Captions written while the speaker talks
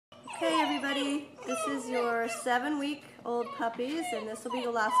sweetie. This is your 7-week-old puppies, and this will be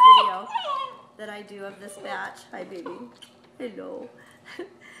the last video that I do of this batch. Hi, baby. Hello.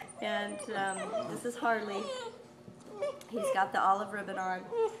 And this is Harley. He's got the olive ribbon on,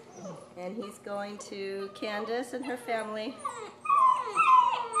 and he's going to Candace and her family.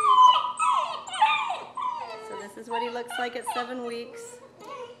 So this is what he looks like at 7 weeks.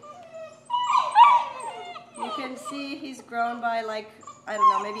 You can see he's grown by like, I don't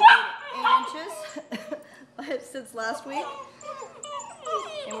know, maybe 8 inches since last week.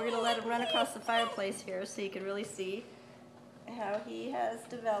 And we're going to let him run across the fireplace here so you can really see how he has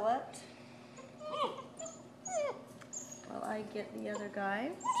developed. While I get the other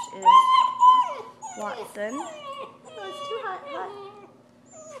guy, which is Watson. Oh, it's too hot. There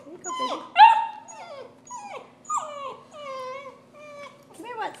you go, baby. Come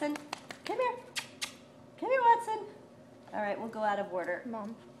here, Watson. Come here. Come here, Watson. All right, we'll go out of order.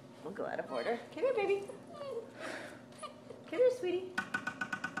 Mom. We'll go out of order. Come here, baby. Come here, sweetie.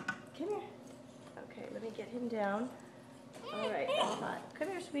 Come here. Okay, let me get him down. All right, that's hot. Come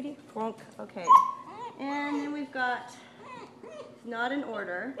here, sweetie. Bonk. Okay. And then we've got, not in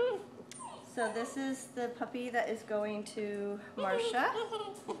order. So this is the puppy that is going to Marcia.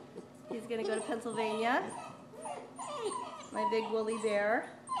 He's going to go to Pennsylvania. My big woolly bear.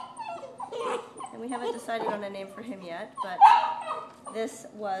 And we haven't decided on a name for him yet, but this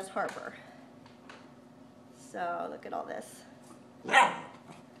was Harper. So look at all this.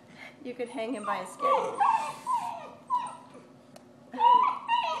 You could hang him by his skin.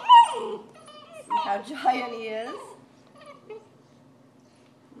 See how giant he is.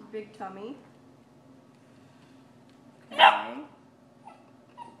 Big tummy. Okay.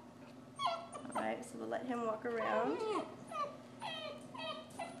 Alright, so we'll let him walk around.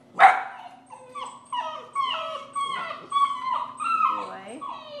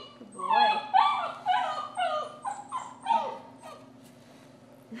 Good boy.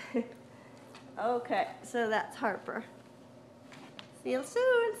 Okay, so that's Harper. See you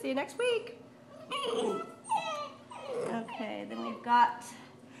soon. See you next week. Okay, then we've got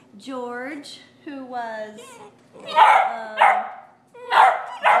George, who was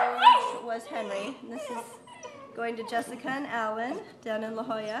Henry. And this is going to Jessica and Alan down in La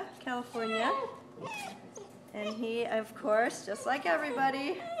Jolla, California. And he, of course, just like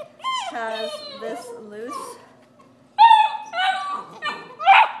everybody, has this loose,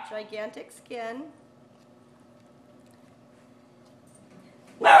 gigantic skin.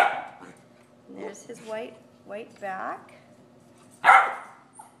 And there's his white back.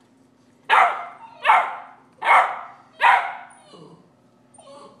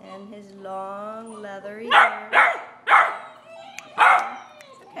 And his long, leathery hair.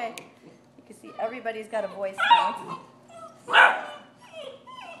 It's okay. You can see everybody's got a voice now.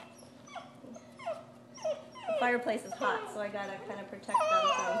 The fireplace is hot, so I gotta kind of protect them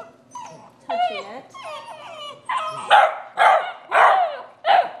from touching it.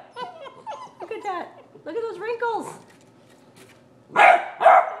 Look at that. Look at those wrinkles.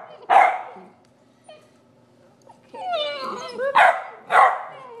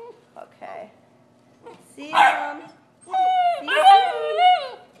 Okay. See you, Mom. See you soon.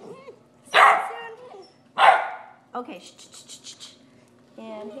 See you soon. Okay. Shh.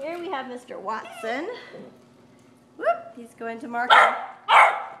 And here we have Mr. Watson. Whoop. He's going to Mark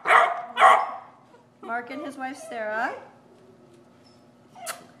and his wife Sarah.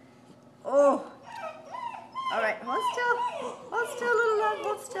 Oh. All right. Hold still. Hold still, little love.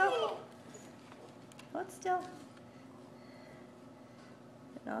 Hold still. Hold still.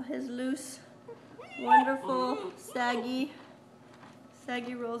 And all his loose, wonderful, saggy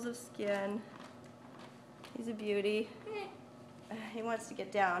rolls of skin. He's a beauty. He wants to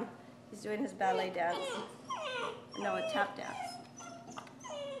get down. He's doing his ballet dance. No, a tap dance.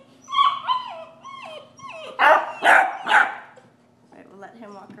 Alright, we'll let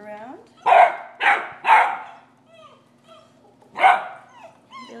him walk around.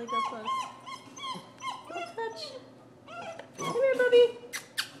 Really go close. Don't touch. Come here, Bubby.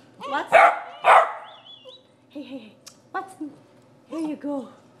 Watson. Hey. Watson. Here you go.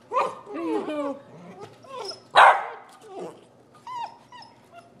 Here you go.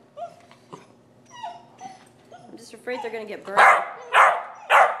 I'm just afraid they're going to get burned.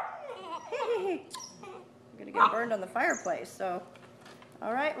 Hey. They're going to get burned on the fireplace, so.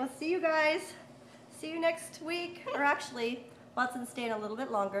 Alright, we'll see you guys. See you next week. Or actually, Watson's staying a little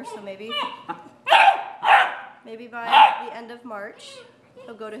bit longer, so maybe by the end of March,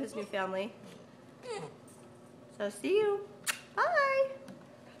 he'll go to his new family. So see you. Bye.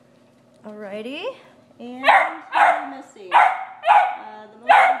 Alrighty. And who are we missing? The Muslim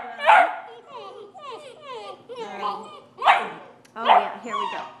brown.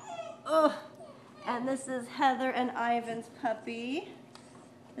 This is Heather and Ivan's puppy.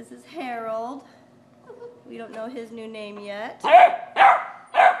 This is Harold. We don't know his new name yet. Okay,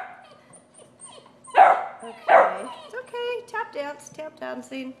 it's okay. Tap dance, tap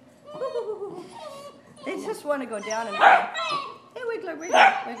dancing. They just want to go down and play. Hey, Wiggler,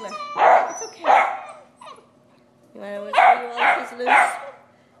 Wiggler, Wiggler. It's okay. You want to show you all his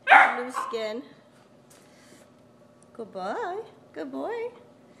loose skin. Goodbye. Good boy.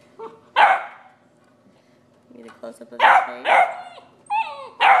 Get a close-up of his face.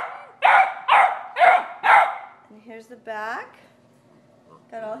 And here's the back.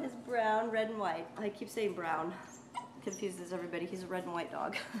 Got all his brown, red and white. I keep saying brown. Confuses everybody. He's a red and white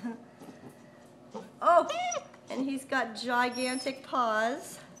dog. Oh, and he's got gigantic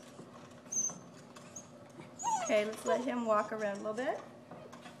paws. Okay, let's let him walk around a little bit.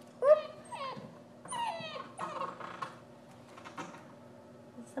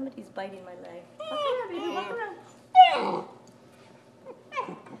 Somebody's biting my leg. Walk around, baby, walk around.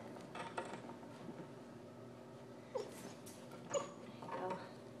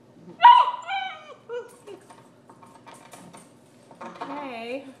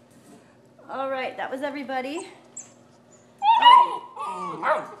 Okay. All right, that was everybody.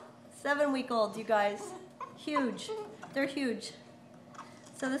 7-week-olds, you guys. Huge. They're huge.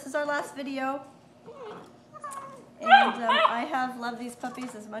 So this is our last video. And I have loved these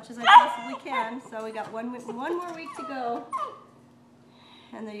puppies as much as I possibly can. So we got one more week to go.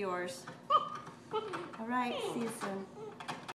 And they're yours. All right, see you soon.